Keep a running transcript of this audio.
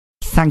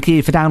Thank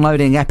you for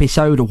downloading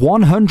episode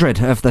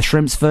 100 of the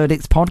Shrimps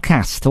Verdict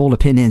podcast. All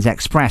opinions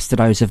expressed are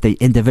those of the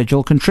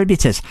individual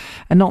contributors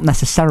and not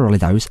necessarily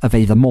those of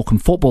either Morecambe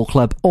Football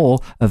Club or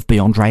of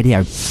Beyond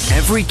Radio.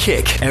 Every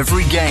kick,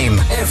 every game,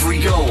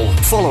 every goal.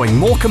 Following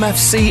Morecambe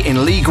FC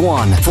in League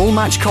One. Full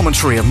match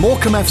commentary of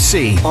Morecambe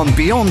FC on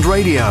Beyond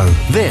Radio.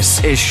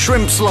 This is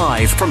Shrimps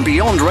Live from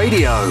Beyond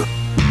Radio.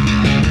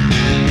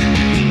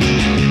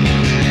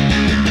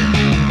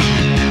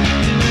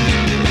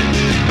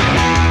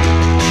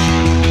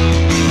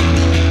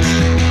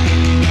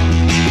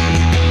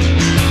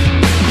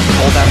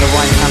 Down the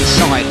right hand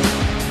side,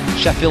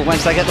 Sheffield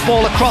Wednesday get the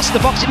ball across the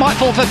box. It might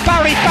fall for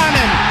Barry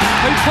Bannon,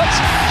 who puts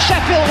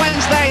Sheffield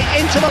Wednesday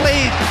into the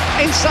lead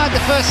inside the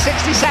first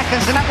 60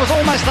 seconds, and that was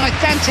almost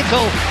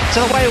identical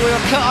to the way we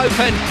were cut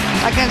open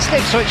against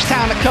Ipswich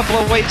Town a couple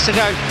of weeks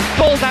ago.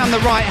 Ball down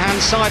the right hand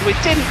side. We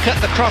didn't cut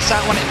the cross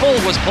out when the ball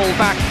was pulled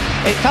back.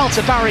 It fell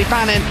to Barry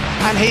Bannon,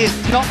 and he is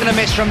not going to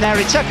miss from there.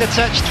 He took a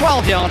touch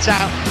 12 yards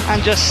out and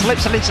just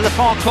slips it into the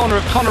far corner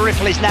of Connor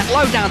Ripley's net,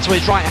 low down to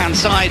his right hand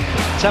side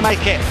to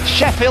make it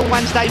Sheffield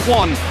Wednesday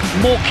 1,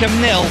 Morecambe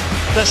 0.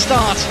 The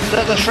start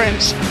that the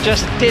Shrimps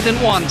just didn't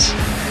want.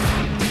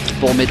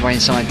 Ball midway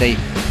inside the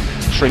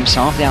Shrimps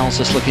half. The Owls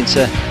just looking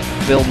to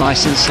build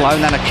nice and slow,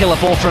 and then a killer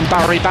ball from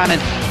Barry Bannon.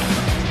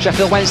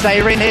 Sheffield Wednesday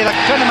are in here,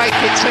 they're going to make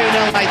it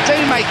 2-0, they do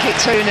make it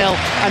 2-0,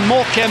 and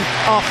Morecambe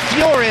are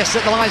furious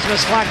that the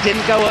linesman's flag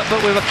didn't go up,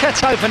 but we were cut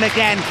open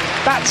again,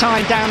 that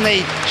time down the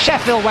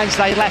Sheffield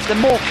Wednesday left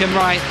and Morecambe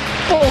right.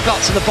 Ball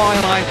got to the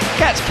byline,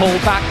 gets pulled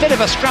back, bit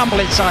of a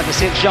scramble inside the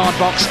 6-yard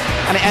box,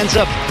 and it ends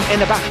up in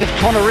the back of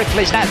Connor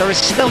Ripley's net. There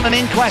is still an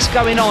inquest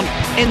going on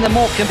in the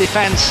Morecambe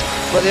defence,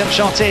 but the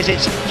upshot is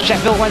it's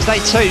Sheffield Wednesday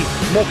 2,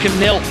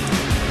 Morecambe 0.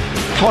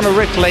 Connor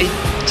Ripley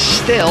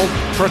still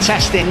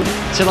protesting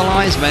to the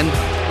linesman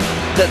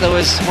that there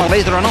was, well,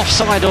 either an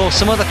offside or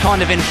some other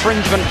kind of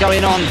infringement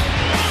going on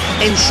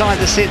inside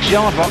the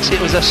 6-yard box. It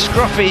was a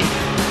scruffy,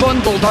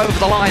 bundled over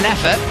the line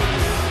effort,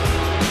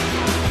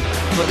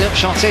 but the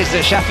upshot is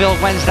that Sheffield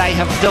Wednesday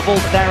have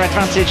doubled their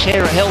advantage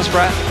here at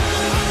Hillsborough.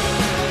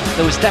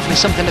 There was definitely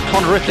something that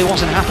Connor Ripley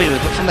wasn't happy with,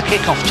 but from the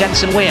kick-off,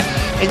 Jensen Weir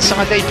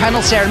inside the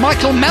penalty area.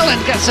 Michael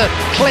Mellon gets a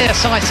clear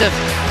sight of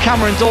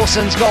Cameron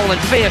Dawson's goal, and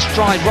fierce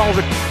drive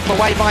rolled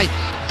away by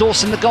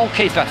Dawson, the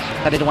goalkeeper,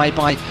 headed away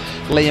by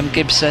Liam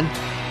Gibson.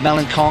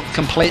 Mellon can't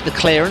complete the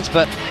clearance,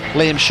 but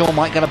Liam Shaw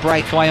might get a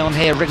breakaway on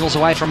here, wriggles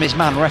away from his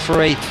man.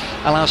 Referee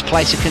allows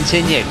play to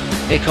continue.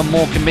 Here come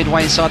Morecambe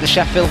midway inside the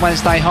Sheffield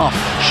Wednesday half.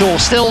 Shaw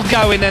still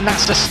going, and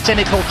that's a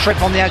cynical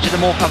trip on the edge of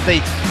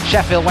the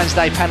Sheffield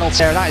Wednesday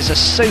penalty area. That is a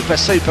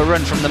super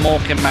run from the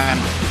Morecambe man.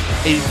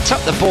 He took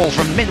the ball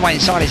from midway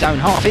inside his own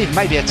half, even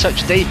maybe a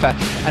touch deeper,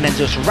 and then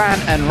just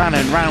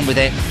ran with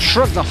it,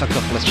 shrugged off a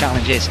couple of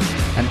challenges,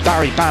 and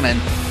Barry Bannon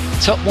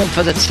took one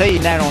for the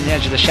team there on the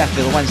edge of the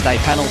Sheffield Wednesday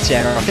penalty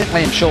area. I think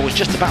Liam Shaw was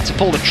just about to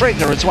pull the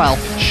trigger as well.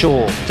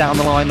 Shaw down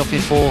the line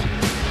looking for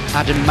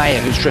Adam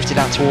Mayer, who's drifted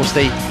out towards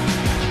the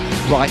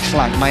right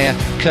flank. Mayer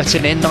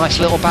cutting in, nice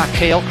little back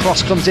heel,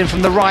 cross comes in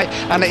from the right,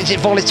 and is it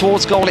volleyed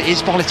towards goal? It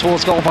is volleyed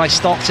towards goal by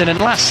Stockton, and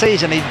last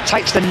season he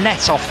takes the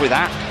net off with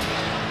that.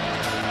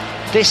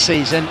 This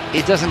season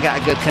he doesn't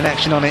get a good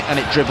connection on it, and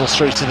it dribbles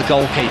through to the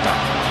goalkeeper.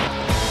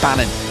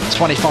 Bannon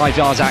 25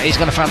 yards out, he's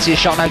going to fancy a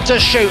shot now,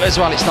 does shoot as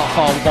well. It's not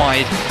far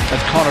wide of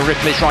Connor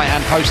Ripley's right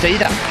hand post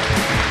either.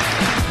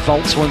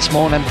 Volts once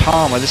more, and then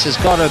Palmer. This has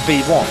got to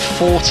be, what,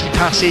 40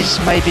 passes,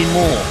 maybe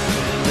more,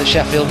 that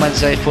Sheffield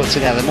Wednesday have put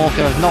together.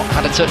 Morecambe have not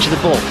had a touch of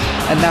the ball,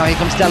 and now here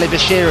comes Deli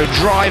Bashiru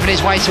driving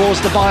his way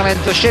towards the byline.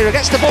 Bashiru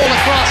gets the ball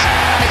across,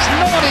 and it's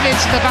nodded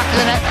into the back of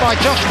the net by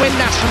Josh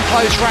Windass from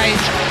close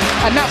range,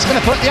 and that's going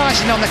to put the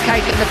icing on the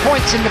cake and the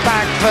points in the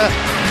bag for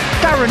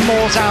Darren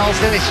Moore's Owls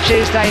this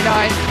Tuesday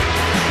night.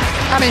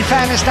 And in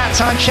fairness, that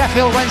time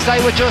Sheffield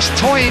Wednesday were just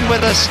toying with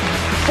us.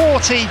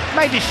 40,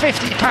 maybe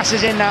 50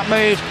 passes in that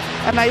move,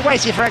 and they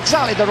waited for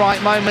exactly the right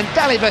moment.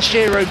 Deli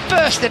Bashiru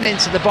bursting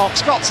into the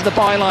box, got to the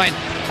byline,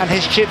 and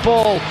his chip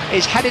ball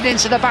is headed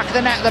into the back of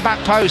the net, the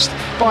back post,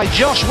 by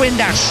Josh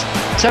Windass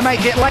to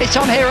make it late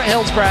on here at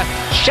Hillsborough.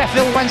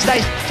 Sheffield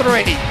Wednesday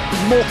 3,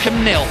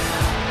 Morecambe 0.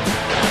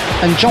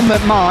 And John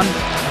McMahon,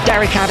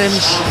 Derek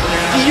Adams,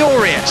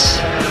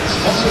 furious.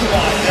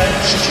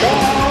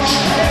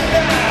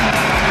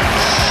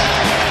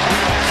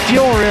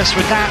 Furious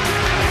with that.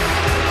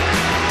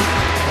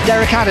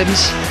 Derek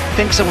Adams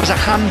thinks there was a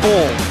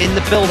handball in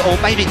the build, or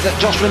maybe that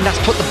Josh Windass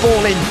put the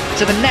ball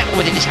into the net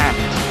with his hand.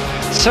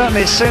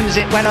 Certainly as soon as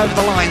it went over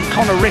the line,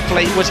 Connor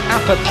Ripley was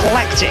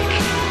apoplectic,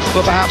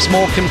 but perhaps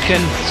Morecambe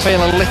can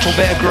feel a little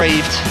bit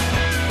aggrieved.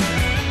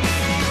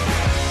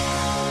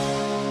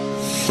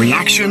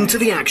 Reaction to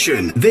the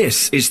action.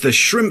 This is the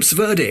Shrimps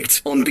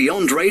Verdict on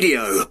Beyond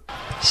Radio.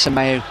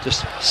 Sameo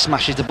just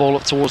smashes the ball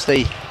up towards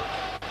the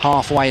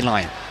halfway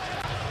line.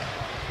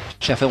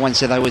 Sheffield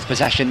Wednesday though with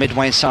possession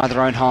midway inside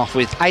their own half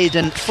with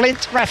Aidan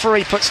Flint.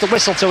 Referee puts the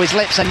whistle to his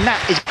lips, and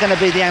that is going to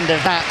be the end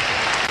of that.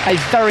 A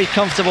very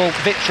comfortable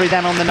victory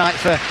then on the night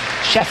for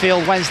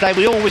Sheffield Wednesday.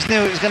 We always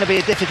knew it was going to be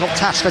a difficult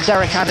task for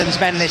Derek Adams'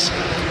 men this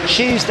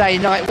Tuesday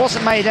night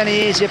wasn't made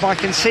any easier by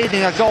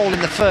conceding a goal in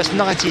the first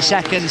 90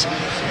 seconds.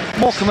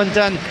 Morecambe and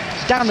Dunn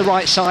down the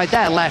right side,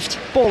 their left,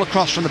 ball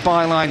across from the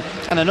byline,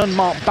 and an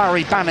unmarked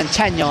Barry Bannon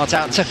 10 yards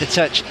out took a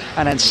touch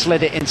and then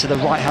slid it into the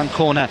right-hand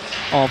corner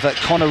of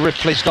Connor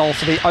Ripley's goal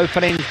for the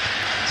opening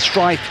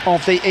strike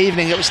of the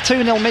evening. It was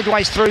 2-0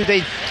 midway through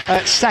the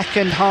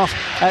second half.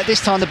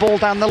 This time the ball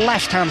down the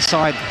left-hand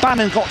side.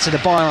 Bannon got to the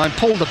byline,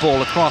 pulled the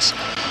ball across.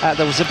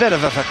 There was a bit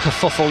of a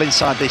kerfuffle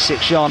inside the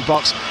 6-yard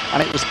box,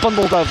 and it was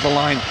bundled over the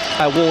line,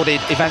 awarded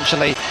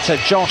eventually to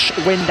Josh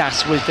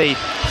Windass with the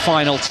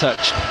final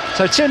touch.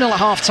 So 2-0 at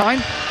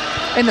half-time.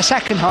 In the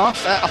second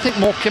half, I think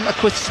Morecambe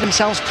acquitted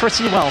themselves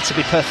pretty well, to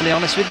be perfectly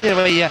honest with you.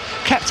 We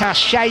kept our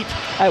shape,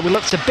 we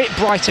looked a bit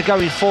brighter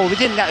going forward. We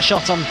didn't get a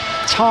shot on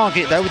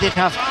target though. We did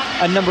have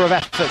a number of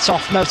efforts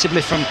off,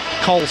 notably from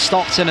Cole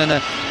Stockton and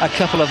a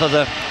couple of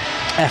other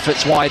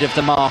efforts wide of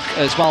the mark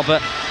as well.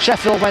 But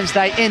Sheffield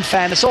Wednesday, in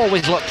fairness,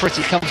 always looked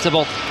pretty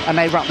comfortable, and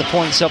they wrapped the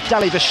points up.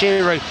 Deli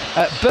Bashiru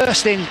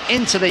bursting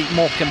into the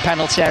Morecambe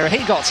penalty area.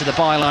 He got to the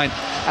byline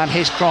and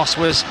his cross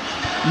was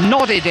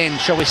nodded in,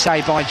 shall we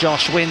say, by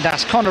Josh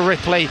Windass. Connor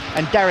Ripley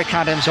and Derek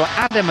Adams were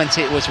adamant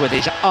it was with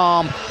his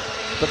arm,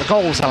 but the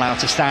goal was allowed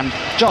to stand.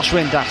 Josh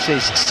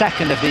Windass's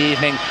second of the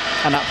evening,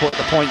 and that put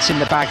the points in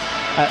the bag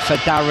for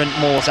Darren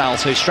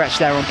Morsals, who stretched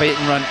their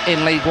unbeaten run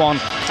in League One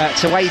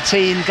to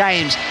 18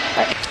 games.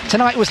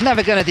 Tonight was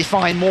never going to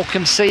define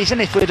Morecambe's season.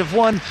 If we'd have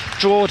won,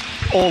 drawed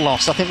or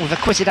lost, I think we've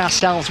acquitted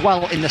ourselves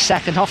well in the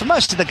second half, and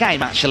most of the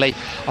game actually.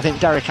 I think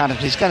Derek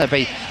Adams is going to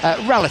be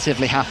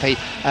relatively happy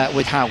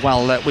with how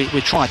well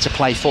we tried to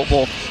play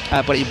football,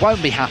 but he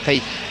won't be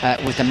happy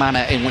with the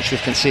manner in which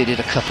we've conceded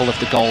a couple of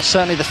the goals.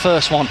 Certainly the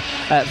first one,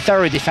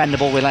 very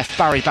defendable. We left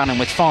Barry Bannon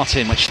with far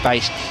too much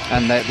space,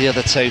 and the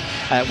other two,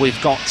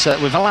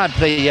 we've allowed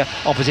the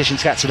opposition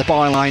to get to the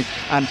byline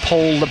and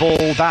pull the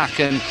ball back,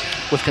 and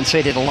we've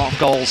conceded a lot of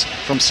goals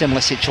from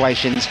similar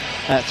situations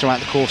throughout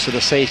the course of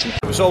the season.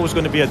 It was always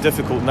going to be a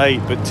difficult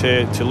night, but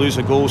to lose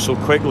a goal so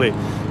quickly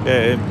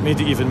made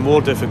it even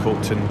more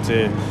difficult,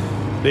 and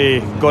they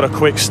got a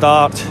quick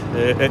start.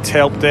 It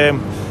helped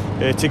them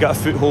to get a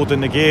foothold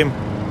in the game.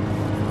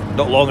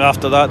 Not long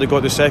after that they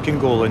got the second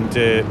goal, and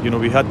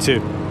we had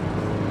to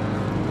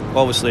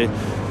obviously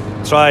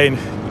try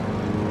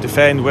and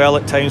defend well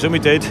at times, and we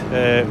did.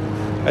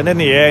 And in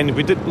the end,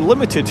 we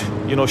limited,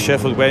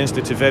 Sheffield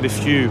Wednesday to very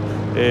few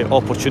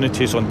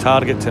opportunities on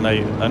target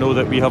tonight. I know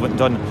that we haven't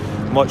done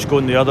much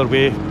going the other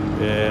way.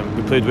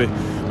 We played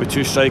with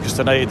two strikers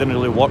tonight. It didn't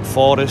really work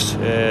for us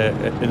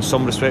in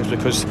some respects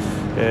because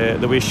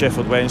the way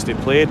Sheffield Wednesday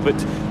played. But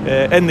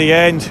in the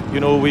end,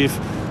 we've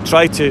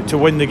tried to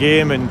win the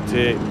game and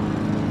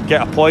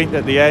get a point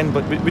at the end,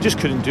 but we just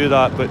couldn't do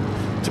that. But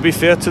to be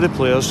fair to the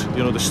players,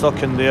 they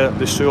stuck in there.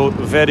 They showed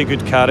very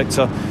good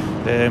character.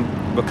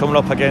 We're coming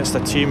up against a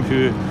team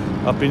who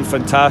have been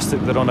fantastic.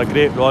 They're on a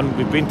great run.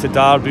 We've been to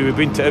Derby, we've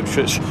been to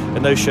Ipswich,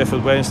 and now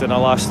Sheffield Wednesday in our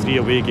last 3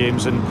 away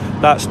games, and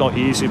that's not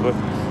easy. But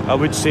I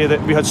would say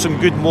that we had some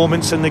good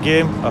moments in the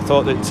game. I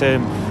thought that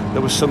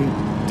there was some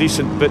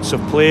decent bits of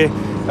play,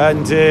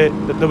 and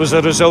there was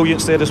a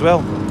resilience there as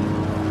well.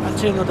 At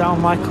 2-0 down,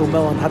 Michael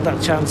Millen had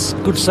that chance.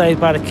 Good save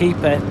by the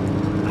keeper.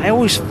 I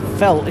always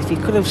felt if he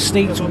could have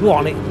sneaked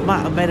one, it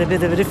might have made a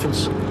bit of a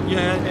difference.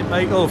 Yeah, it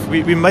might have.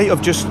 We might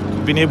have just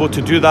been able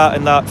to do that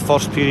in that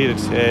first period,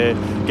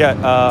 get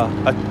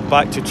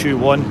back to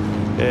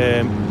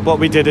 2-1, but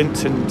we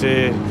didn't. And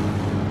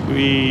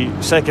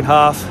second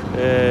half,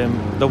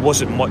 there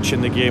wasn't much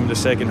in the game. The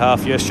second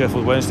half, yes,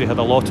 Sheffield Wednesday had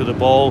a lot of the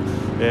ball.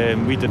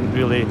 We didn't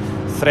really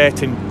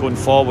threaten going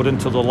forward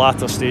into the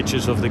latter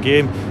stages of the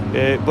game,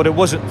 but it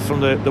wasn't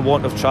from the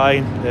want of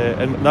trying,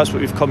 and that's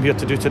what we've come here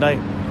to do tonight.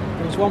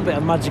 There was one bit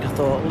of magic, I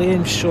thought.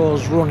 Liam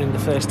Shaw's run in the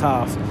first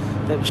half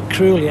that was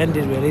cruelly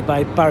ended really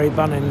by Barry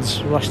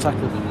Bannon's rush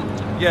tackle.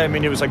 Yeah, I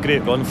mean, it was a great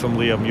run from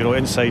Liam,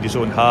 inside his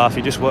own half.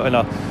 He just went in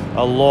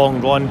a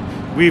long run,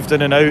 weaved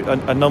in and out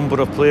a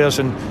number of players,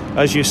 and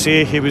as you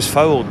say, he was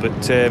fouled.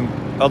 But there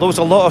was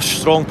a lot of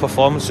strong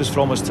performances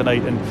from us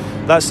tonight, and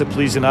that's the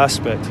pleasing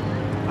aspect.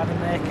 Adam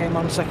there came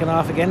on second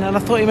half again, and I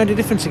thought he made a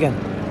difference again.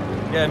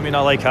 Yeah, I mean,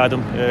 I like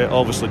Adam,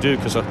 obviously do,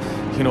 because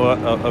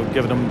I've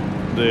given him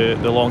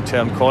the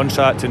long-term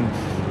contract and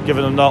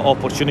given him that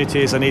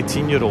opportunity as an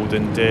 18-year-old,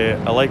 and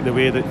I like the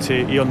way that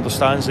he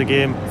understands the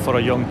game for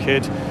a young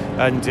kid,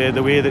 and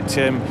the way that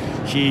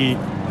he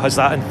has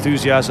that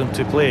enthusiasm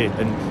to play.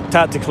 And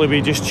tactically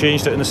we just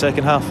changed it in the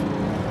second half.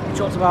 You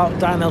talked about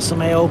Darnell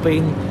Samayo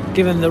being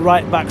given the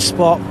right back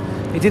spot.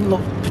 He didn't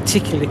look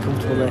particularly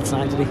comfortable there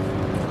tonight, did he?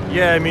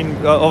 Yeah, I mean,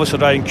 obviously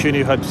Ryan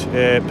Cooney had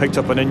picked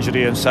up an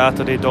injury on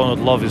Saturday, Donald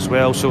Love as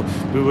well, so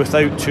we were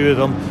without two of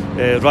them.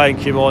 Ryan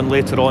came on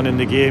later on in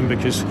the game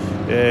because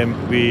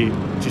we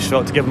just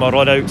felt to give him a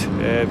run out,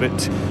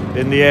 but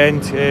in the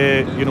end,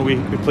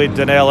 we played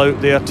Darnell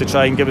out there to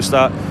try and give us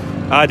that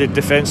added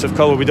defensive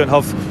cover. We didn't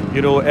have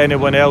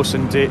anyone else,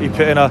 and he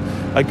put in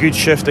a good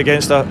shift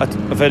against a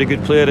very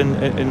good player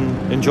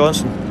in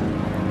Johnson.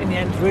 In the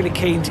end, really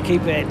keen to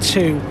keep it at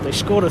 2. They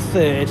scored a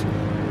third,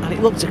 and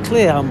it looked a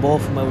clear handball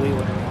from where we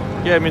were.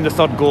 Yeah, I mean, the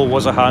third goal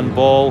was a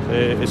handball.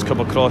 It's come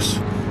across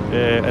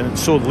and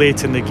so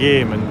late in the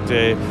game,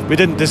 and we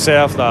didn't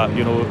deserve that.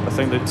 You know, I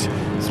think that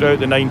throughout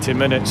the 90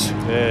 minutes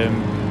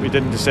we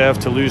didn't deserve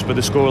to lose by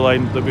the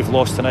scoreline that we've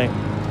lost tonight.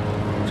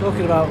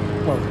 Talking about,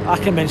 well, I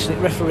can mention it,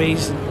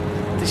 referees,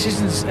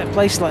 decisions at a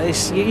place like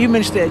this. You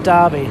mentioned it at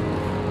Derby,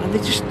 and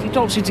you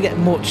don't seem to get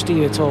much, do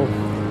you, at all?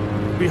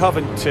 We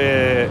haven't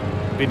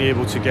been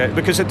able to get,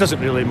 because it doesn't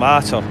really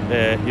matter.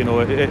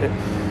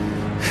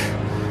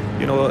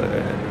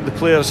 The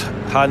players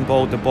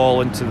handballed the ball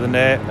into the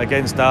net.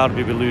 Against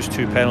Derby, we lose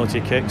 2 penalty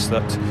kicks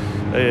that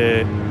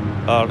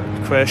are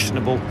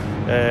questionable.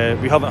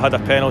 We haven't had a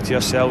penalty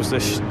ourselves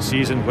this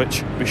season,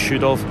 which we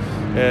should have,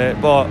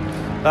 but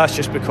that's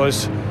just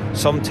because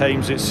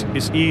sometimes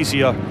it's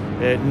easier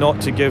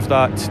not to give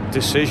that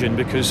decision,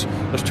 because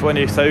there's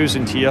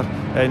 20,000 here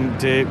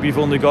and we've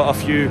only got a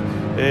few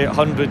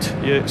hundred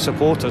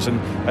supporters, and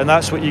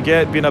that's what you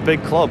get being a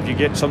big club.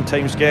 You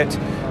sometimes get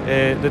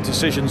the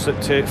decisions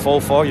that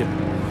fall for you.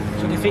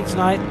 So defeat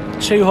tonight,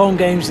 2 home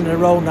games in a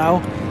row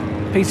now.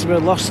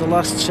 Peterborough lost the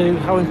last 2.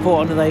 How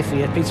important are they for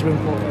you, Peterborough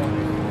and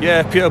Portland?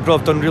 Yeah, Peterborough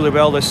have done really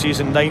well this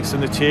season, 9th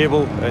in the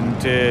table, and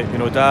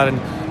Darren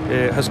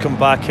has come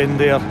back in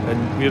there,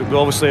 and we're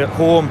obviously at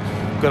home,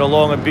 got a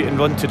long and beaten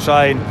run to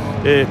try and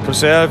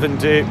preserve,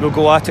 and we'll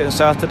go at it on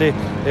Saturday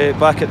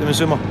back at the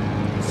Mazuma.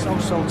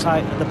 So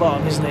tight at the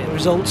bottom, isn't it?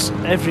 Results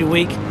every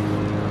week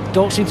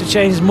don't seem to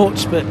change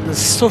much, but there's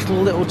subtle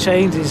little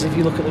changes if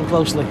you look at them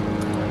closely.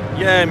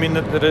 Yeah, I mean,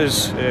 there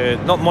is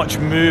not much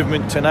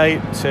movement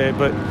tonight,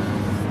 but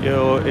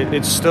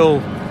it's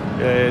still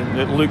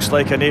it looks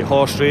like an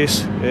 8-horse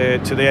race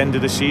to the end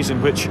of the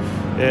season, which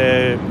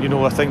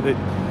I think that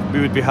we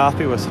would be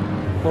happy with.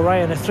 Well,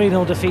 Ryan, a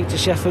 3-0 defeat to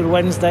Sheffield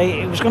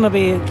Wednesday. It was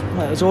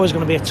always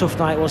going to be a tough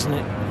night, wasn't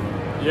it?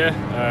 Yeah,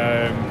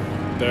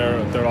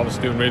 they're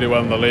obviously doing really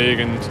well in the league,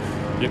 and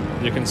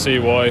you can see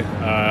why.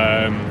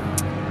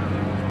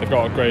 They've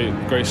got a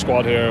great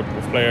squad here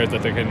of players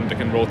that they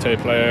can rotate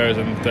players,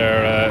 and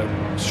they're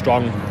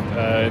strong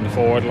in the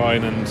forward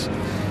line, and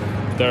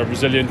they're a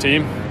resilient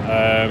team.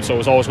 So it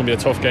was always going to be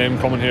a tough game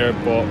coming here,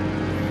 but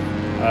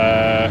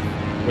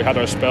we had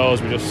our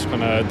spells. We just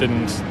kind of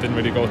didn't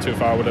really go too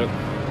far with it.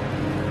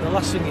 The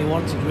last thing you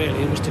wanted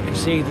really was to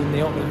concede in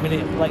the opening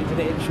minute, like we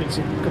did at Ipswich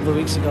a couple of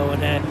weeks ago,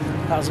 and that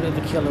was a bit of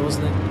a killer,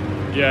 wasn't it?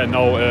 Yeah,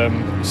 no,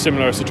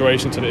 similar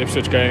situation to the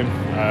Ipswich game,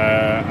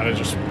 and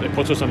it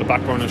puts us on the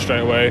back burner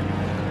straight away.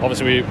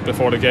 Obviously,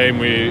 before the game,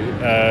 we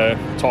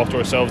talked to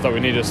ourselves that we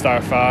needed to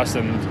start fast,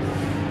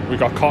 and we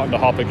got caught in the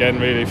hop again,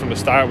 really, from the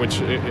start, which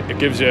it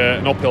gives you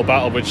an uphill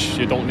battle, which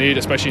you don't need,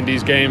 especially in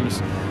these games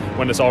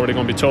when it's already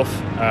going to be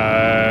tough.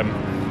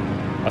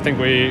 I think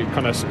we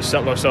kind of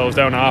settled ourselves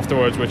down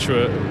afterwards, which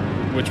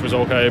was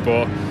okay,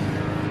 but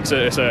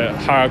it's a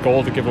hard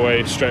goal to give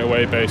away straight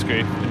away,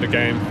 basically, in the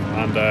game,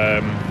 and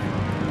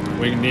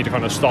we need to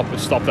kind of stop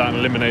that and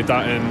eliminate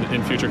that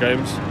in future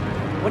games.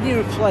 When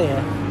you're a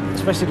player,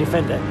 especially a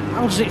defender,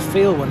 how does it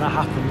feel when that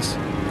happens?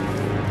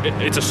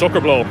 It's a sucker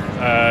blow.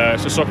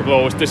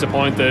 It's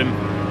disappointing.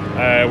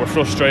 We're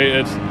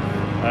frustrated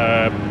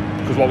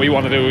because what we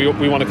want to do,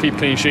 we want to keep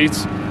clean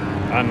sheets,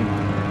 and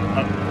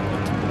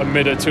a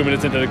minute, 2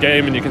 minutes into the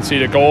game, and you can see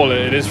the goal.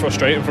 It is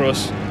frustrating for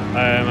us,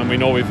 and we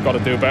know we've got to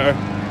do better.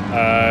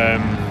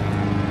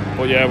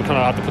 But yeah, we kind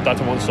of have to put that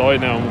to one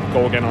side now and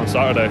go again on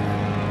Saturday.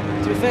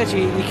 To be fair to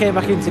you, you came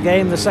back into the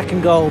game. The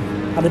second goal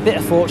had a bit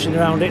of fortune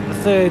around it. The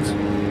third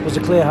was a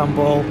clear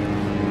handball.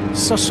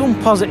 So some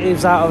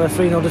positives out of a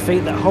 3-0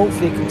 defeat that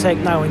hopefully you can take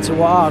now into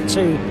what are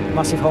 2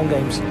 massive home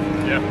games.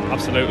 Yeah,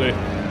 absolutely.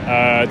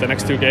 The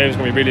next 2 games are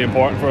going to be really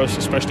important for us,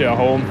 especially at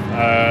home.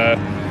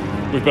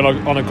 We've been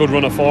on a good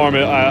run of form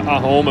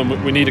at home,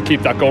 and we need to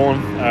keep that going.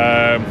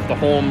 The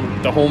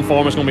home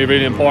form is going to be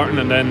really important,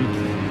 and then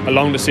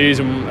along the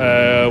season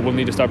we'll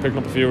need to start picking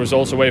up a few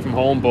results away from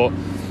home. But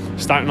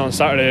starting on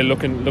Saturday,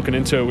 looking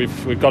into it,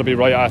 we've got to be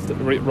right at it.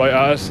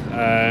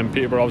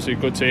 Peterborough obviously a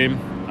good team,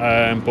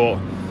 but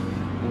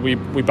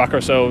we back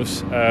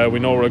ourselves. We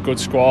know we're a good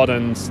squad,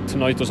 and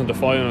tonight doesn't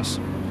define us.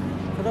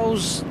 For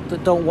those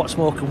that don't watch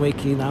Morecambe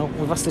Weekly now,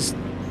 we've asked this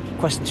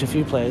question to a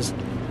few players.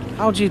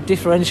 How do you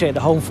differentiate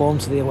the home form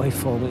to the away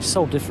form? It's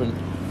so different.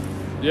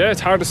 Yeah,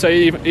 it's hard to say.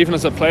 Even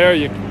as a player,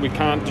 we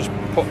can't just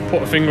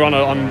put a finger on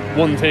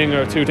one thing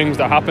or 2 things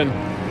that happen.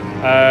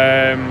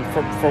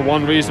 For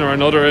one reason or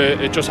another,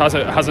 it just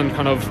hasn't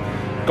kind of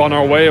gone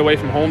our way away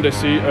from home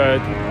this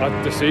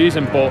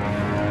season. But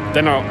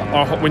then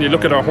when you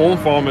look at our home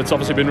form, it's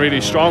obviously been really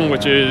strong,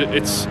 which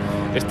is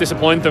it's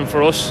disappointing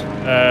for us.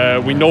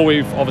 We know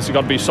we've obviously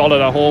got to be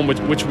solid at home,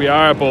 which we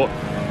are, but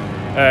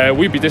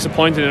we'd be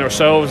disappointed in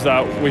ourselves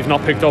that we've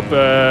not picked up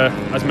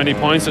as many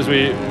points as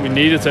we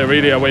needed to,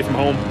 really, away from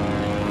home.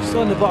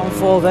 Still in the bottom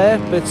 4 there,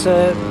 but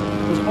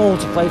there's all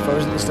to play for,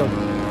 isn't there still?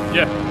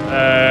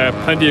 Yeah,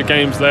 plenty of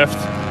games left.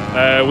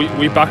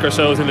 We back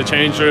ourselves in the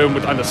change room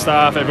and the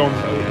staff. Everyone,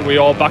 we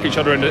all back each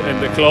other in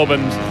the club,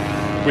 and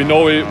we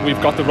know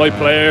we've got the right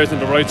players and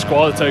the right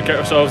squad to get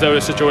ourselves out of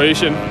the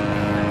situation.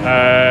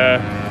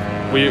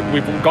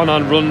 we've gone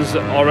on runs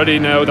already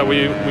now that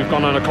we've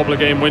gone on a couple of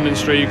game winning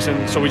streaks,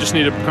 and so we just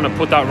need to kind of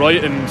put that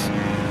right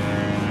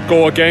and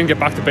go again, get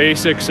back to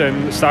basics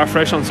and start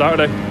fresh on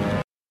Saturday.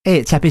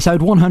 It's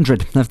episode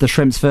 100 of the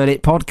Shrimps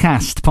Verdict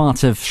podcast,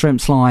 part of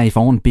Shrimps Live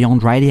on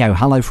Beyond Radio.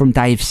 Hello from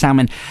Dave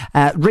Salmon.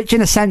 Rich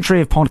in a century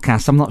of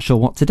podcasts, I'm not sure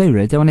what to do,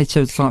 really. Do I need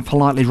to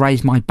politely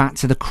raise my bat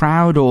to the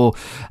crowd or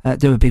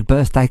do a big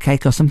birthday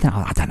cake or something?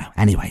 I don't know.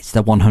 Anyway, it's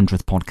the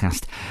 100th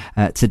podcast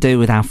to do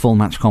with our full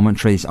match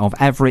commentaries of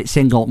every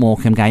single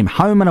Morecambe game,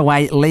 home and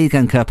away, league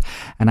and cup.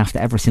 And after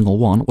every single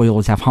one, we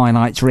always have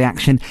highlights,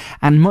 reaction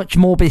and much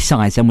more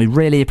besides. And we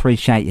really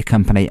appreciate your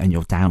company and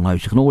your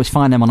downloads. You can always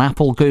find them on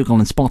Apple, Google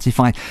and Spotify.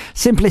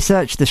 Simply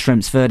search the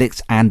Shrimps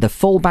Verdicts and the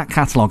full back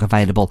catalogue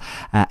available,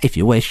 if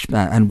you wish,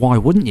 and why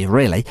wouldn't you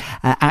really,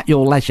 at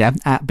your leisure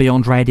at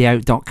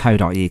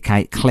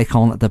beyondradio.co.uk. Click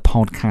on the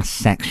podcast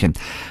section.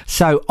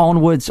 So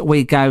onwards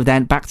we go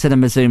then, back to the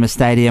Mazuma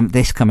Stadium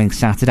this coming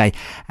Saturday,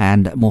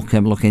 and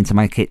Morecambe looking to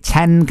make it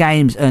 10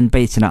 games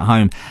unbeaten at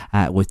home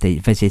with the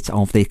visit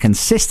of the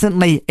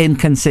consistently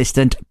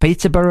inconsistent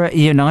Peterborough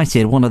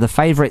United, one of the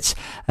favourites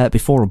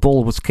before a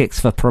ball was kicked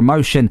for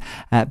promotion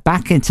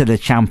back into the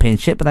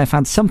Championship, but they've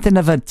had something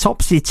of a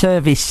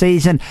topsy-turvy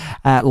season.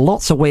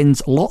 Lots of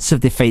wins, lots of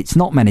defeats,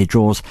 not many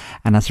draws,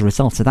 and as a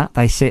result of that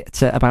they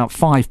sit about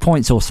 5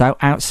 points or so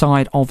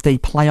outside of the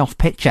playoff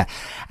picture.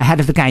 Ahead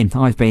of the game,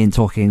 I've been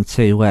talking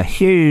to a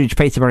huge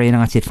Peterborough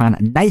United fan,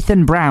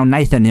 Nathan Brown.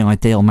 Nathan, the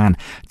ideal man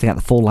to get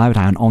the full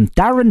lowdown on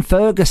Darren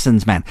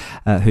Ferguson's men,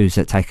 who's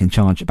taken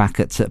charge back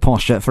at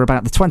Posh for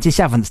about the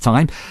 27th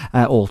time,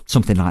 or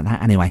something like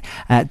that anyway.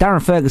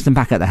 Darren Ferguson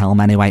back at the helm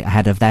anyway,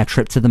 ahead of their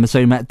trip to the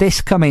Mazuma this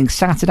coming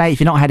Saturday.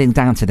 If you're not heading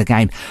down to the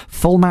game,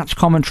 full match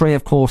commentary,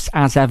 of course,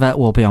 as ever,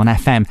 will be on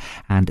FM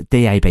and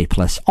DAB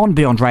Plus on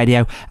Beyond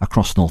Radio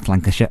across North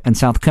Lancashire and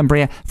South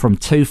Cumbria from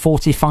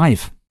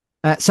 2:45.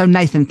 So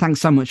Nathan,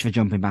 thanks so much for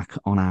jumping back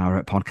on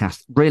our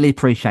podcast. Really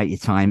appreciate your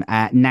time.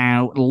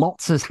 Now,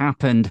 lots has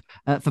happened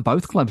for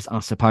both clubs, I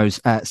suppose,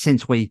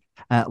 since we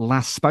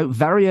last spoke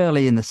very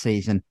early in the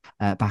season,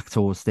 back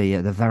towards the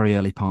very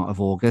early part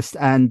of August.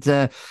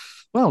 And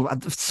well,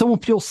 sum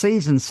up your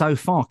season so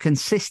far.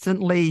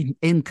 Consistently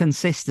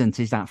inconsistent,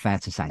 is that fair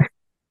to say?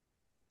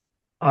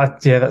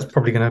 Yeah, that's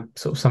probably going to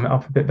sort of sum it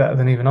up a bit better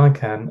than even I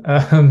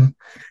can.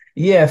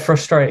 Yeah,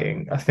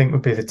 frustrating, I think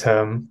would be the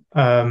term.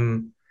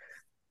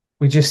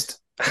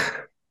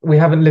 We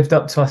haven't lived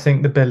up to, I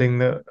think, the billing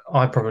that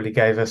I probably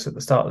gave us at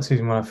the start of the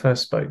season when I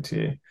first spoke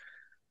to you.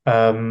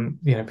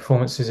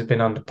 Performances have been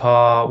under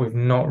par. We've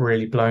not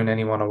really blown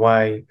anyone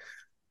away.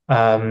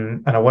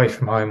 And away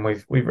from home,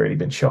 we've really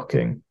been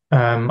shocking.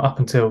 Up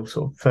until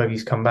sort of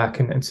Fergie's come back,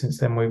 and since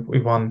then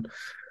we won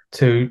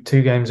two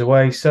games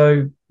away.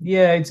 So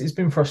yeah, it's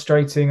been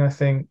frustrating. I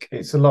think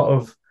it's a lot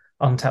of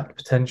untapped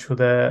potential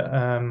there.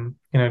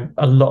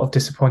 A lot of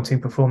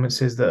disappointing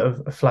performances that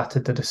have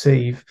flattered to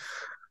deceive.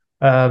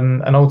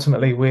 And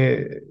ultimately,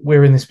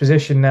 we're in this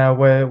position now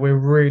where we're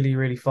really,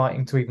 really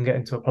fighting to even get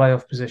into a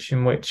playoff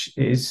position, which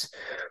is,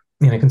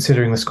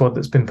 considering the squad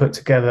that's been put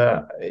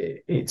together,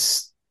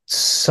 it's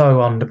so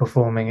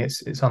underperforming.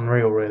 It's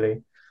unreal,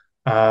 really.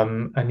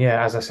 And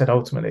yeah, as I said,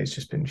 ultimately it's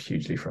just been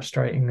hugely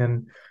frustrating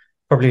and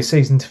probably a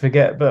season to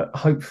forget, but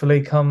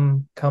hopefully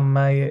come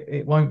May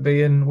it won't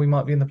be, and we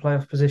might be in the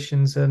playoff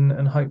positions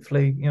and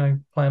hopefully,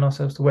 playing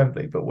ourselves to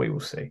Wembley, but we will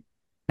see.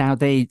 Now,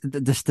 the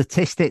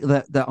statistic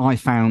that I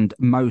found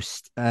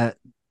most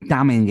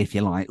damning, if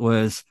you like,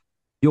 was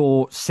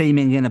your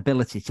seeming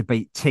inability to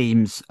beat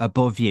teams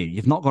above you.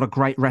 You've not got a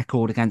great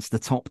record against the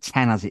top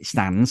 10 as it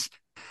stands.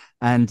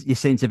 And you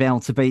seem to be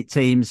able to beat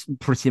teams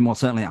pretty much,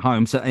 certainly at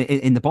home, so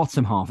in the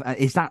bottom half.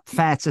 Is that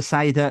fair to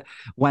say that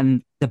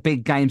when the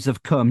big games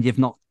have come, you've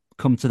not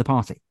come to the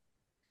party?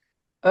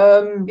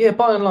 Yeah,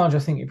 by and large, I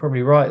think you're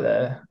probably right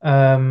there.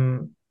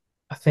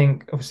 I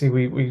think, obviously,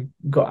 we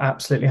got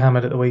absolutely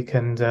hammered at the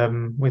weekend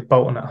with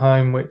Bolton at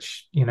home,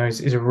 which,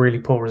 is a really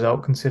poor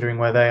result considering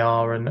where they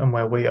are and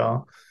where we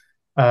are.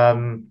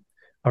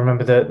 I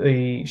remember that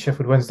the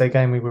Sheffield Wednesday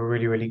game, we were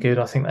really, really good.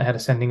 I think they had a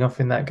sending off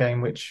in that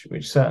game, which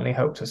certainly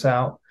helped us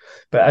out.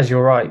 But as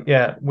you're right,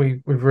 yeah,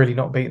 we've really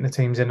not beaten the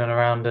teams in and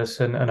around us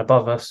and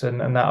above us, and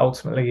that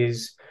ultimately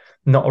is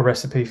not a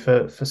recipe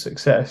for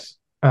success.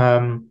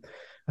 I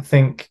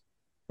think,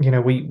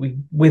 we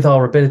with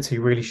our ability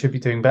really should be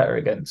doing better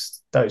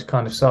against those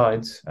kind of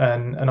sides,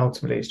 and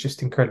ultimately it's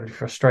just incredibly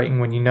frustrating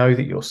when you know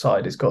that your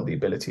side has got the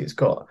ability, it's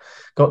got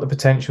the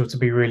potential to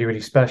be really,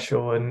 really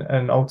special,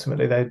 and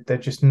ultimately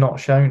they've just not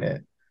shown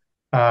it.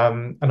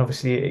 And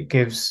obviously it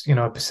gives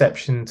a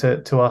perception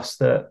to us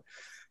that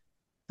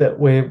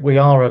we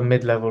are a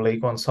mid-level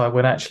League One side,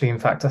 when actually, in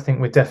fact, I think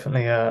we're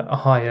definitely a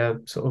higher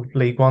sort of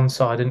League One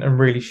side and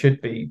really should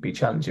be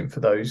challenging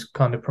for those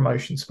kind of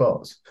promotion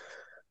spots.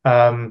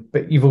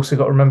 But you've also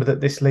got to remember that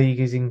this league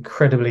is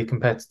incredibly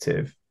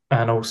competitive,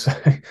 and also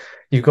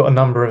you've got a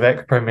number of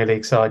ex-Premier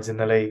League sides in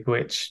the league,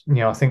 which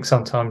I think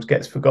sometimes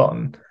gets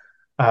forgotten.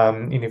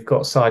 You've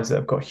got sides that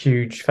have got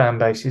huge fan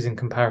bases in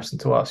comparison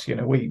to us.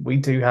 We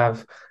do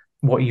have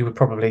what you would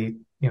probably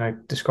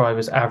describe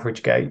as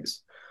average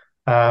gates.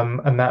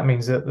 And that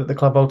means that the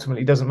club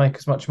ultimately doesn't make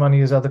as much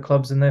money as other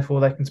clubs, and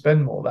therefore they can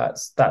spend more.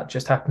 That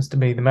just happens to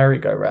be the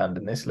merry-go-round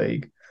in this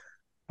league.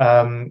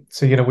 So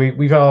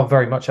we are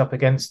very much up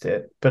against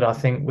it, but I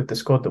think with the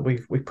squad that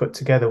we've put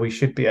together, we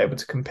should be able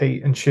to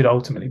compete and should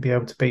ultimately be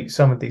able to beat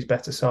some of these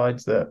better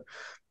sides that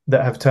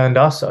have turned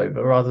us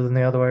over rather than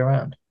the other way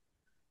around.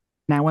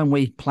 Now, when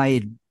we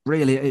played,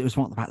 really, it was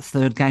about the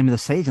third game of the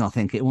season, I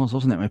think it was,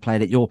 wasn't it? We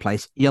played at your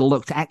place. You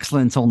looked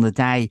excellent on the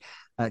day.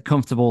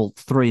 Comfortable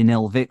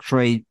 3-0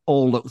 victory.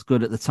 All looked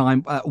good at the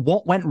time.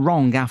 What went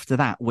wrong after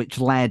that, which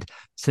led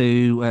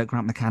to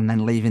Grant McCann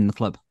then leaving the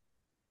club?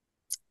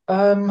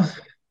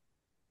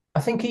 I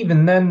think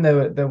even then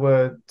there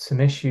were some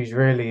issues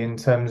really in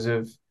terms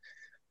of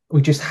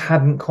we just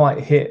hadn't quite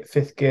hit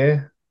fifth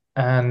gear,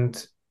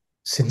 and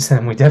since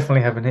then we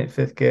definitely haven't hit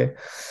fifth gear.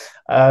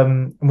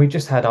 We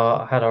just had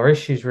our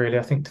issues really.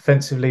 I think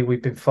defensively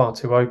we've been far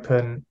too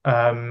open.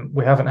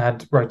 We haven't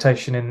had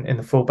rotation in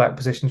the fullback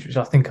positions, which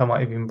I think I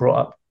might have even brought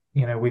up,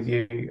 with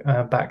you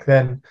back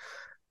then.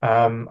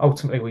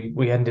 Ultimately,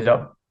 we ended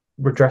up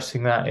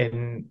redressing that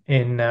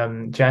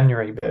in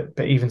January,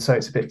 but even so,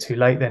 it's a bit too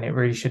late. Then it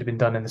really should have been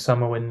done in the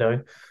summer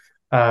window.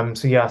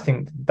 So yeah, I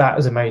think that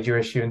is a major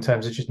issue in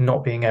terms of just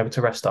not being able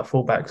to rest our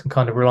fullbacks and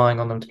kind of relying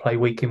on them to play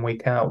week in,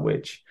 week out,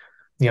 which,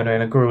 in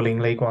a grueling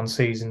League One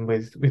season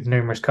with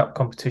numerous cup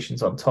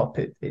competitions on top,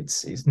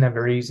 it's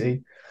never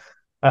easy.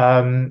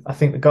 I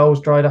think the goals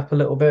dried up a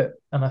little bit,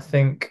 and I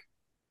think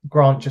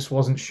Grant just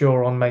wasn't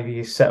sure on maybe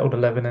his settled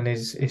 11 and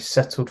his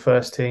settled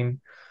first team.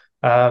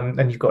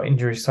 And you've got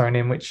injuries thrown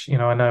in, which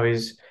I know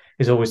is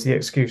always the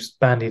excuse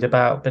bandied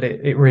about, but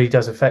it really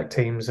does affect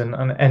teams, and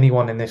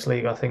anyone in this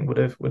league I think would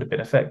have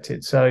been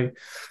affected. So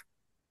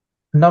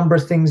number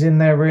of things in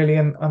there really,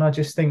 and I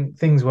just think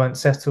things weren't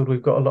settled. We've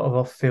got a lot of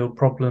off-field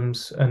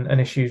problems and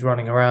issues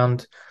running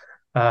around,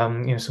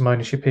 some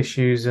ownership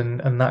issues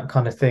and that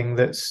kind of thing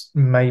that's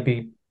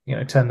maybe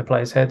turned the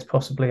players' heads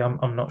possibly.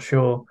 I'm not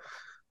sure,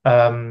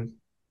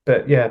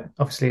 but yeah,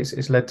 obviously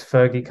it's led to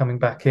Fergie coming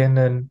back in,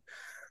 and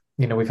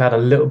we've had a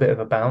little bit of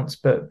a bounce,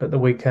 but the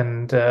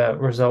weekend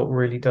result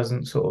really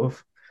doesn't sort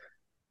of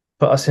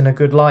put us in a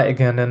good light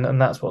again,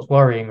 and that's what's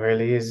worrying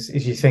really, is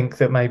you think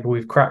that maybe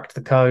we've cracked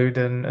the code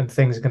and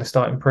things are going to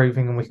start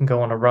improving and we can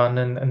go on a run,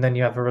 and then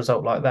you have a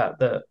result like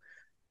that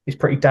is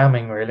pretty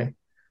damning really.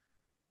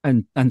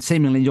 And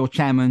seemingly your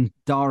chairman,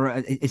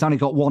 Dara, he's only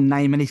got one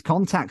name in his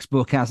contacts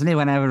book, hasn't he?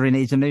 Whenever he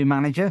needs a new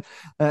manager,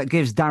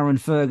 gives Darren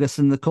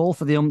Ferguson the call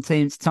for the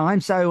umpteenth time.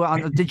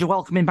 So did you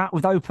welcome him back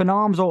with open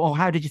arms, or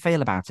how did you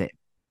feel about it?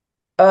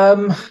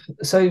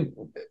 So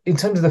in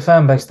terms of the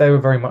fan base, they were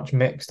very much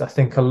mixed. I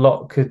think a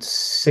lot could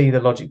see the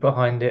logic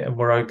behind it and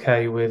were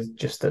okay with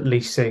just at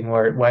least seeing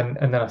where it went.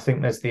 And then I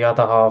think there's the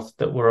other half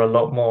that were a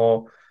lot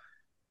more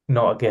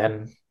not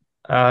again.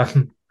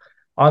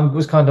 I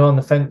was kind of on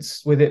the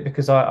fence with it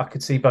because I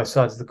could see both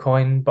sides of the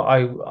coin, but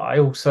I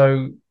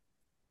also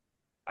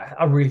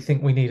really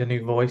think we need a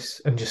new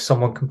voice and just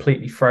someone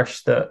completely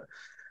fresh that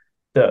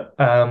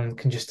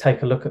can just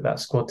take a look at that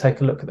squad, take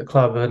a look at the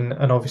club,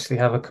 and obviously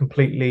have a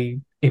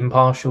completely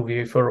impartial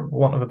view, for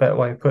want of a better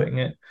way of putting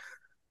it,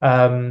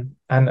 and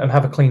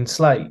have a clean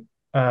slate.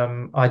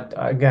 I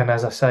again,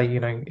 as I say,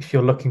 if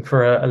you're looking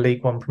for a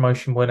League One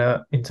promotion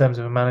winner in terms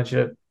of a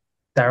manager,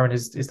 Darren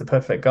is the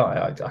perfect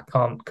guy. I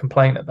can't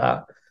complain at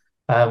that.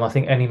 I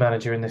think any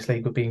manager in this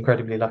league would be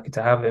incredibly lucky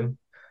to have him.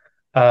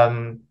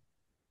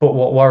 But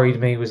what worried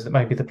me was that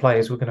maybe the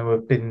players were going to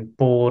have been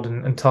bored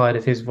and tired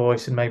of his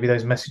voice, and maybe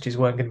those messages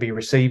weren't going to be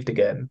received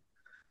again.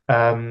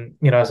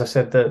 As I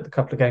said, the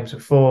couple of games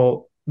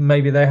before,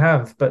 maybe they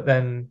have, but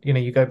then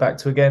you go back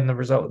to again the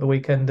result of the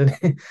weekend,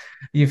 and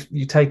you've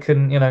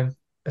taken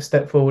a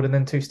step forward and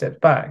then two steps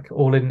back,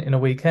 all in a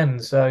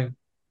weekend. So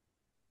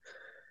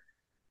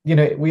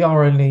we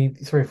are only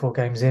 3 or 4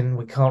 games in.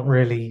 We can't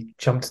really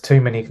jump to too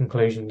many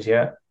conclusions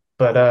yet.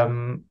 But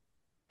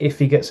if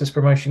he gets his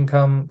promotion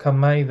come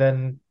May,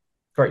 then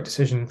great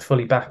decision,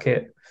 fully back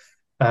it.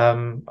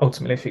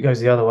 Ultimately, if it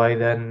goes the other way,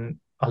 then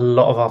a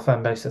lot of our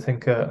fan base, I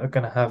think, are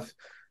going to have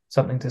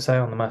something to say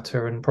on the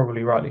matter, and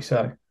probably rightly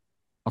so.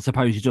 I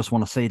suppose you just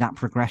want to see that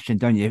progression,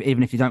 don't you?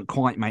 Even if you don't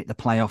quite make the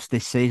playoffs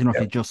this season, or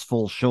if you just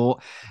fall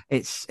short,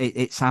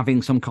 it's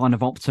having some kind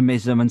of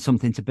optimism and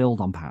something to build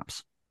on,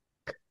 perhaps.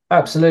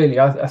 Absolutely.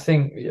 I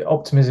think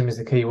optimism is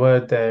the key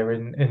word there.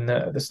 In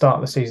the start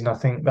of the season, I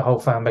think the whole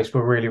fan base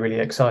were really, really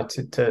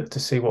excited to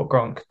see what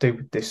Grant could do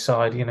with this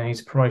side.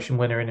 He's a promotion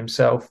winner in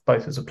himself,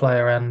 both as a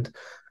player and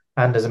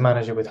as a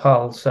manager with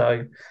Hull.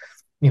 So,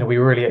 we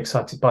were really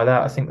excited by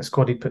that. I think the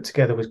squad he put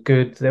together was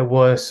good. There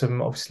were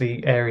some,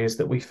 obviously, areas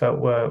that we felt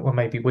were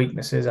maybe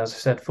weaknesses. As I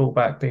said,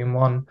 fullback being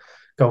one,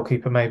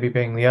 goalkeeper maybe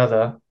being the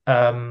other.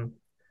 But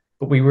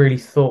we really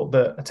thought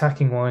that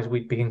attacking-wise,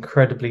 we'd be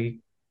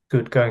incredibly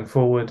good going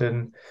forward,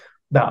 and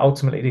that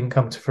ultimately didn't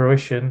come to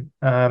fruition.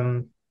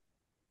 And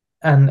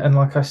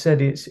like I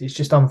said, it's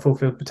just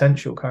unfulfilled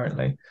potential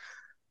currently.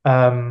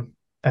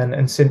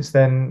 And since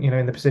then,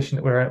 in the position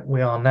that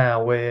we are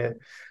now, we're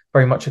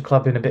very much a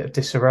club in a bit of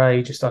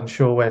disarray, just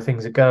unsure where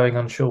things are going,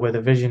 unsure where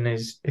the vision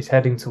is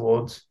heading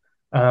towards,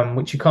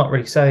 which you can't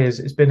really say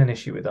has been an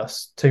issue with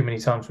us too many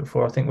times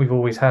before. I think we've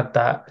always had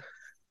that,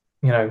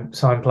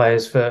 sign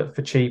players for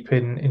cheap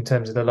in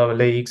terms of the lower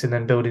leagues and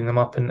then building them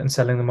up and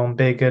selling them on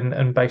big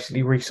and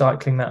basically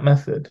recycling that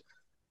method.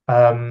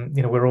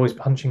 We're always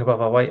punching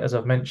above our weight, as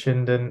I've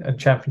mentioned, and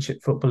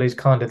Championship football is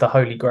kind of the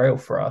holy grail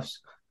for us.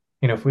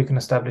 If we can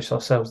establish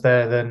ourselves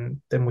there,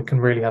 then we can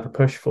really have a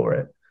push for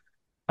it.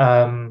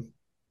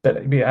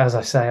 But as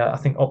I say, I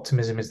think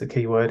optimism is the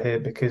key word here,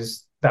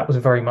 because that was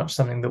very much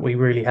something that we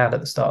really had at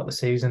the start of the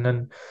season.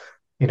 And,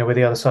 we're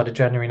the other side of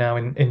January now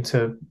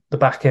into the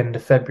back end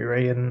of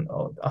February. And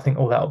I think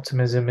all that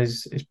optimism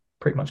is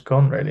pretty much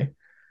gone, really.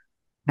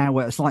 Now,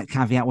 a slight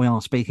caveat, we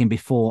are speaking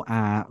before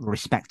our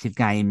respective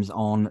games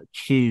on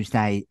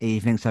Tuesday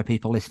evening. So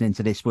people listening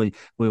to this, we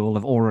will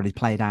have already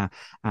played our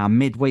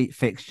midweek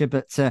fixture.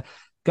 But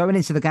going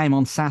into the game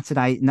on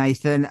Saturday,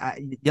 Nathan,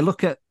 you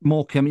look at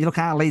Morecambe, you look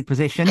at our league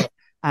position,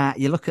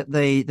 you look at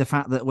the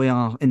fact that we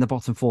are in the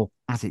bottom four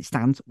as it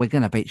stands. We're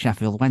going to beat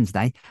Sheffield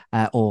Wednesday,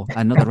 or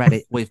another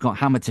Reddit, we've got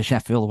hammered to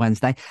Sheffield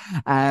Wednesday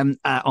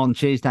on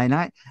Tuesday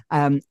night.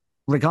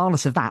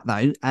 Regardless of that,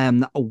 though,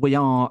 we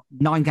are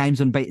 9 games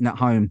unbeaten at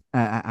home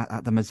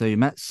at the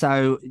Mazuma.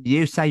 So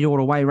you say your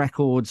away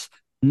record's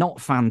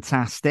not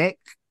fantastic.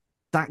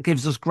 That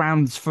gives us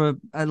grounds for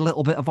a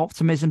little bit of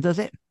optimism, does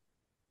it?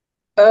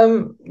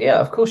 Yeah,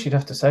 of course you'd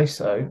have to say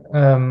so.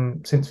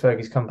 Since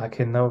Fergie's come back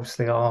in,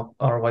 obviously our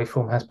away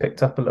form has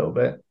picked up a little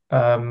bit.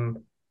 And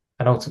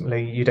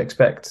ultimately you'd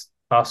expect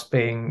us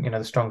being,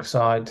 the stronger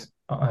side,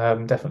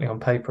 definitely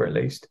on paper at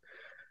least,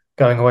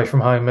 going away from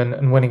home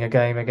and winning a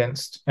game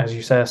against, as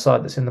you say, a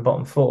side that's in the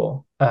bottom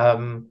four.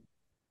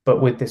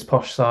 But with this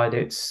Posh side,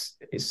 it's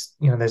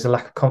there's a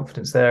lack of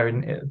confidence there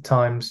at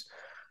times.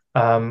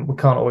 We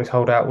can't always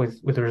hold out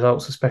with the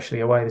results,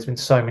 especially away. There's been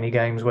so many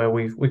games where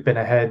we've been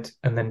ahead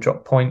and then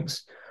dropped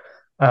points.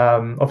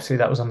 Obviously,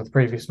 that was under the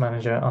previous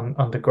manager,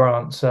 under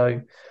Grant. So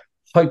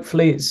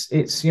hopefully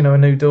it's a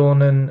new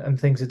dawn and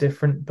things are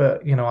different.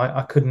 But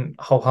I couldn't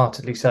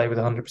wholeheartedly say with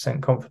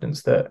 100%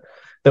 confidence that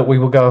we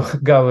will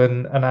go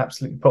and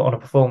absolutely put on a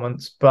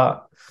performance.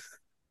 But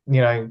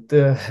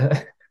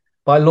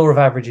by law of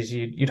averages,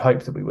 you'd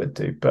hope that we would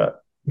do.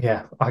 But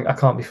yeah, I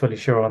can't be fully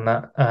sure on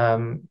that.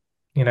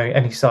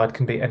 Any side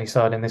can beat any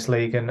side in this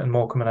league, and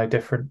Morecambe are no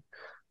different.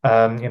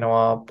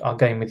 Our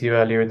game with you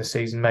earlier in the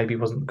season maybe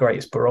wasn't the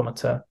greatest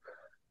barometer.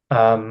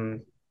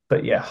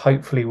 But yeah,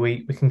 hopefully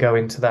we can go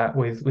into that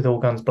with all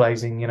guns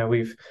blazing.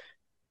 We've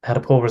had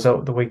a poor result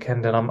at the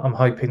weekend, and I'm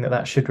hoping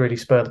that should really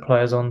spur the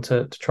players on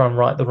to try and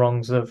right the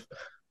wrongs of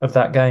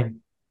that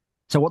game.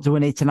 So what do we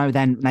need to know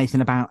then,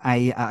 Nathan, about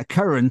a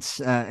current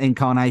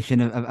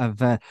incarnation of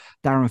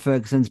Darren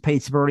Ferguson's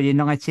Peterborough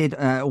United?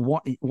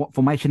 What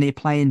formation are you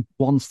playing?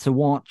 Ones to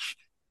watch?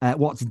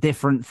 What's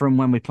different from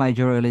when we played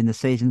you early in the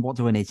season? What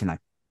do we need to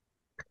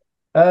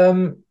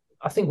know?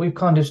 I think we've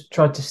kind of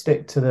tried to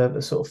stick to the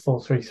sort of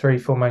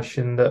 4-3-3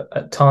 formation that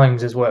at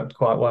times has worked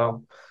quite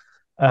well.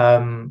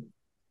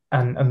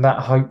 And that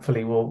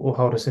hopefully will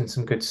hold us in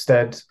some good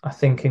stead. I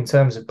think in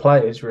terms of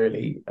players,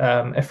 really,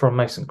 Ephron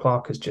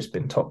Mason-Clark has just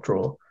been top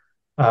draw.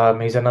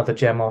 He's another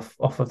gem off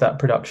of that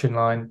production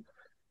line.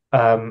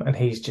 And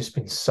he's just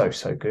been so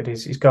good.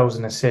 His goals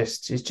and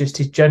assists, it's just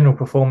his general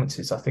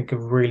performances, I think,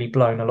 have really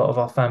blown a lot of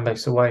our fan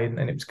base away, and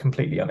it was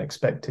completely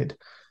unexpected.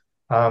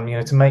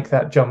 To make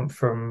that jump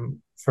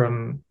from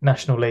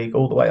National League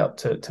all the way up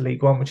to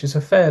League One, which is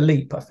a fair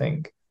leap, I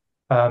think.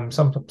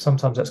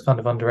 Sometimes that's kind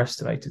of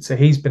underestimated. So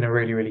he's been a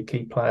really, really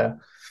key player.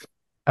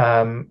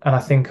 And I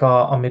think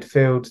our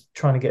midfield,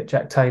 trying to get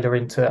Jack Taylor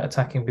into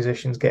attacking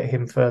positions, get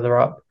him further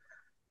up.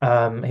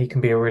 He can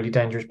be a really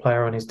dangerous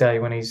player on his day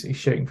when he's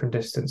shooting from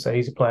distance. So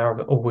he's a player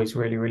I've always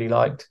really, really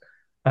liked.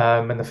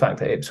 And the fact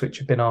that Ipswich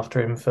have been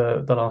after him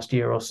for the last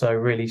year or so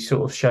really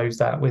sort of shows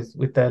that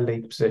with their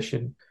league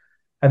position.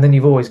 And then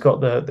you've always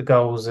got the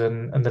goals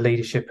and the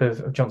leadership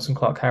of Johnson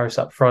Clark Harris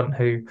up front,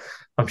 who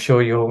I'm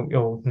sure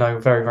you'll know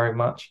very, very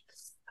much.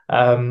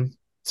 So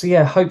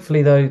yeah,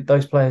 hopefully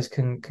those players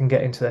can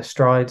get into their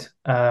stride,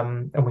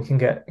 and we can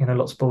get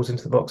lots of balls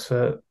into the box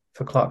for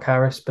Clark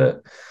Harris.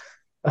 But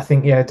I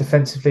think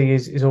defensively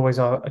is always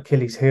our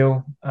Achilles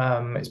heel.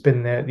 It's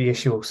been the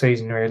issue all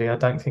season, really. I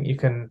don't think you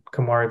can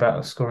worry about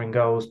us scoring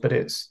goals, but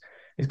it's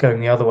going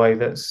the other way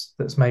that's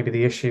maybe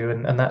the issue,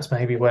 and that's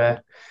maybe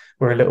where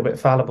we're a little bit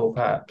fallible,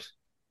 perhaps.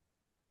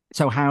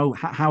 So how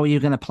are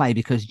you going to play?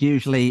 Because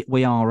usually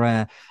we are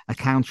a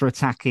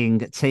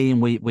counter-attacking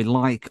team. We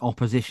like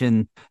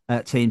opposition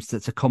teams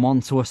to come on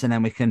to us, and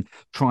then we can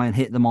try and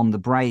hit them on the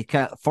break.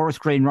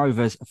 Forest Green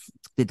Rovers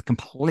did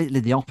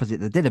completely the opposite.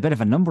 They did a bit of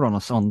a number on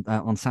us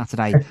on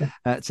Saturday,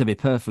 to be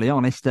perfectly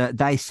honest.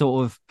 They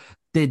sort of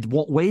did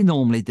what we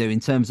normally do in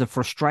terms of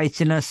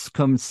frustrating us,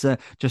 come to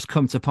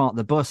park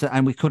the bus,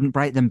 and we couldn't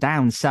break them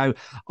down. So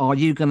are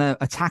you going to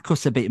attack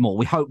us a bit more?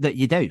 We hope that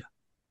you do.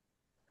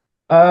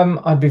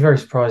 I'd be very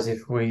surprised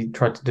if we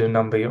tried to do a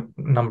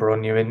number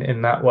on you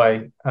in that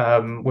way.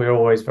 We're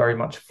always very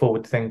much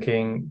forward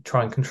thinking,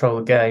 try and control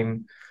the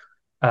game.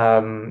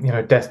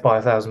 Death by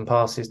 1,000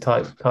 passes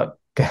type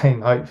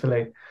game,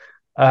 hopefully.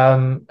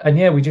 And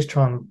yeah, we just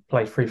try and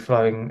play free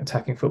flowing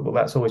attacking football.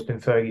 That's always been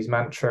Fergie's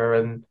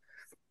mantra,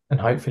 and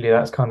hopefully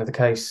that's kind of the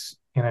case,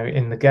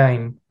 in the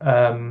game.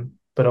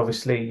 But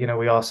obviously,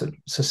 we are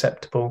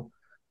susceptible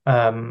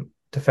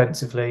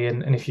defensively,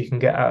 and if you can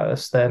get at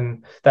us,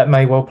 then that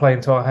may well play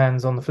into our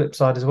hands on the flip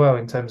side as well.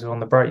 In terms of on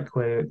the break,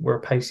 we're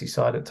a pacey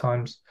side at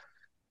times.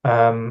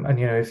 And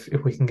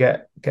if we can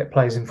get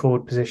players in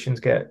forward positions,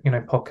 get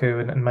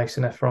Poku and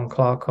Mason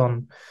Ephron-Clark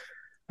on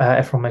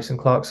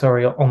Mason-Clark,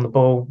 on the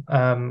ball,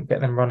 get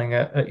them running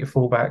at your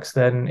fullbacks,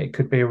 then it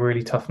could be a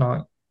really tough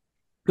night.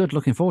 Good,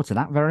 looking forward to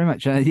that very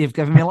much. You've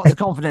given me lots of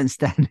confidence,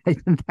 Dan.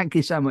 Thank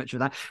you so much for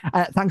that.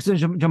 Thanks for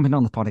jumping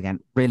on the pod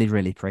again. Really,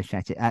 really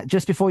appreciate it.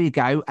 Just before you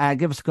go,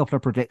 give us a couple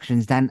of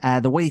predictions, Dan.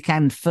 The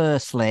weekend,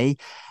 firstly,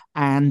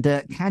 and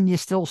can you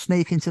still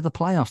sneak into the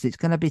playoffs? It's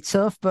going to be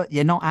tough, but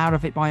you're not out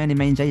of it by any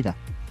means either.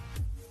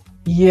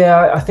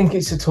 Yeah, I think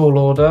it's a tall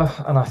order,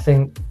 and I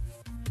think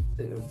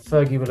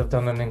Fergie will have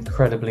done an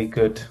incredibly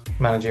good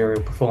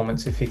managerial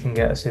performance if he can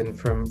get us in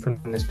from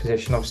this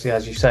position. Obviously,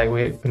 as you say,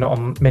 we're not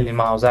a million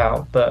miles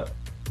out, but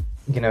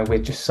we're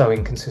just so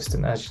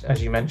inconsistent,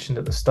 as you mentioned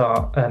at the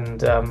start,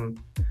 and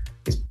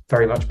it's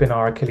very much been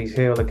our Achilles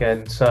heel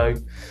again. So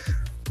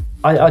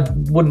I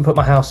wouldn't put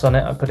my house on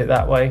it, I'd put it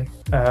that way.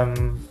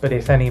 But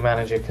if any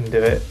manager can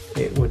do it,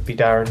 it would be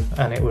Darren,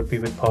 and it would be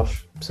with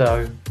Posh.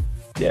 So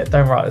yeah,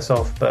 don't write us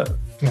off, but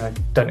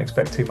don't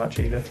expect too much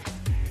either.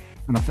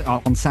 And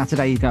on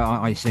Saturday,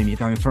 I assume you're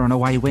going for an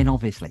away win,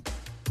 obviously.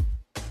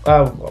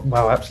 Oh,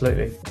 well,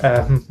 absolutely.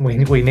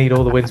 We need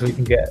all the wins we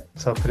can get,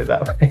 so I'll put it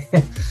that way.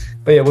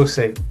 But yeah, we'll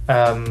see.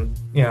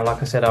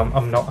 Like I said,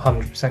 I'm not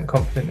 100%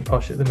 confident in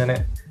Posh at the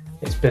minute.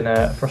 It's been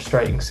a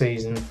frustrating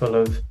season full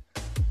of,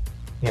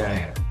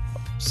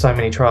 so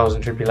many trials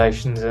and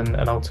tribulations, and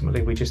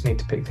ultimately we just need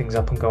to pick things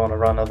up and go on a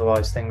run.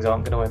 Otherwise, things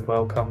aren't going to end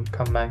well come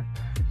May.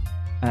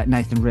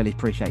 Nathan, really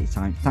appreciate your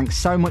time. Thanks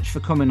so much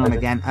for coming on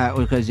again,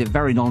 because you're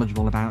very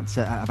knowledgeable about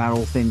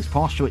all things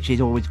Posh, which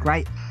is always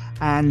great.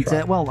 And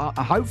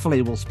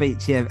hopefully we'll speak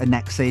to you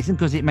next season,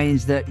 because it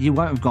means that you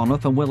won't have gone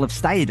up and we'll have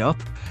stayed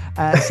up.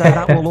 So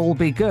that will all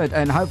be good.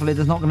 And hopefully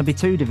there's not going to be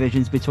two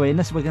divisions between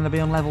us. We're going to be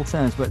on level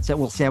terms. But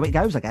we'll see how it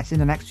goes, I guess, in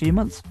the next few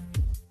months.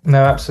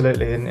 No,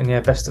 absolutely. And yeah,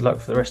 best of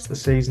luck for the rest of the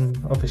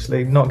season.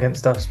 Obviously, not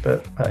against us,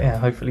 but yeah,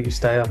 hopefully you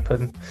stay up.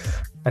 And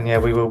yeah,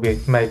 we will be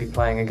maybe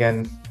playing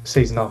again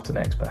season after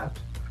next, perhaps.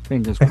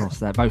 Fingers crossed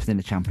they're both in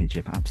the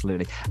Championship,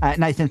 absolutely.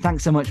 Nathan,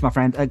 thanks so much, my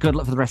friend. Good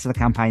luck for the rest of the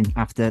campaign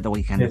after the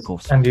weekend, of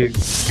course. And you.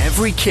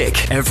 Every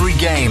kick, every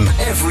game,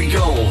 every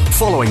goal.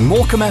 Following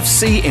Morecambe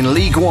FC in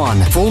League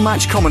One. Full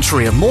match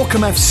commentary of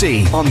Morecambe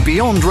FC on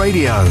Beyond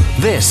Radio.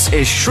 This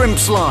is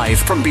Shrimps Live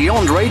from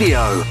Beyond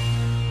Radio.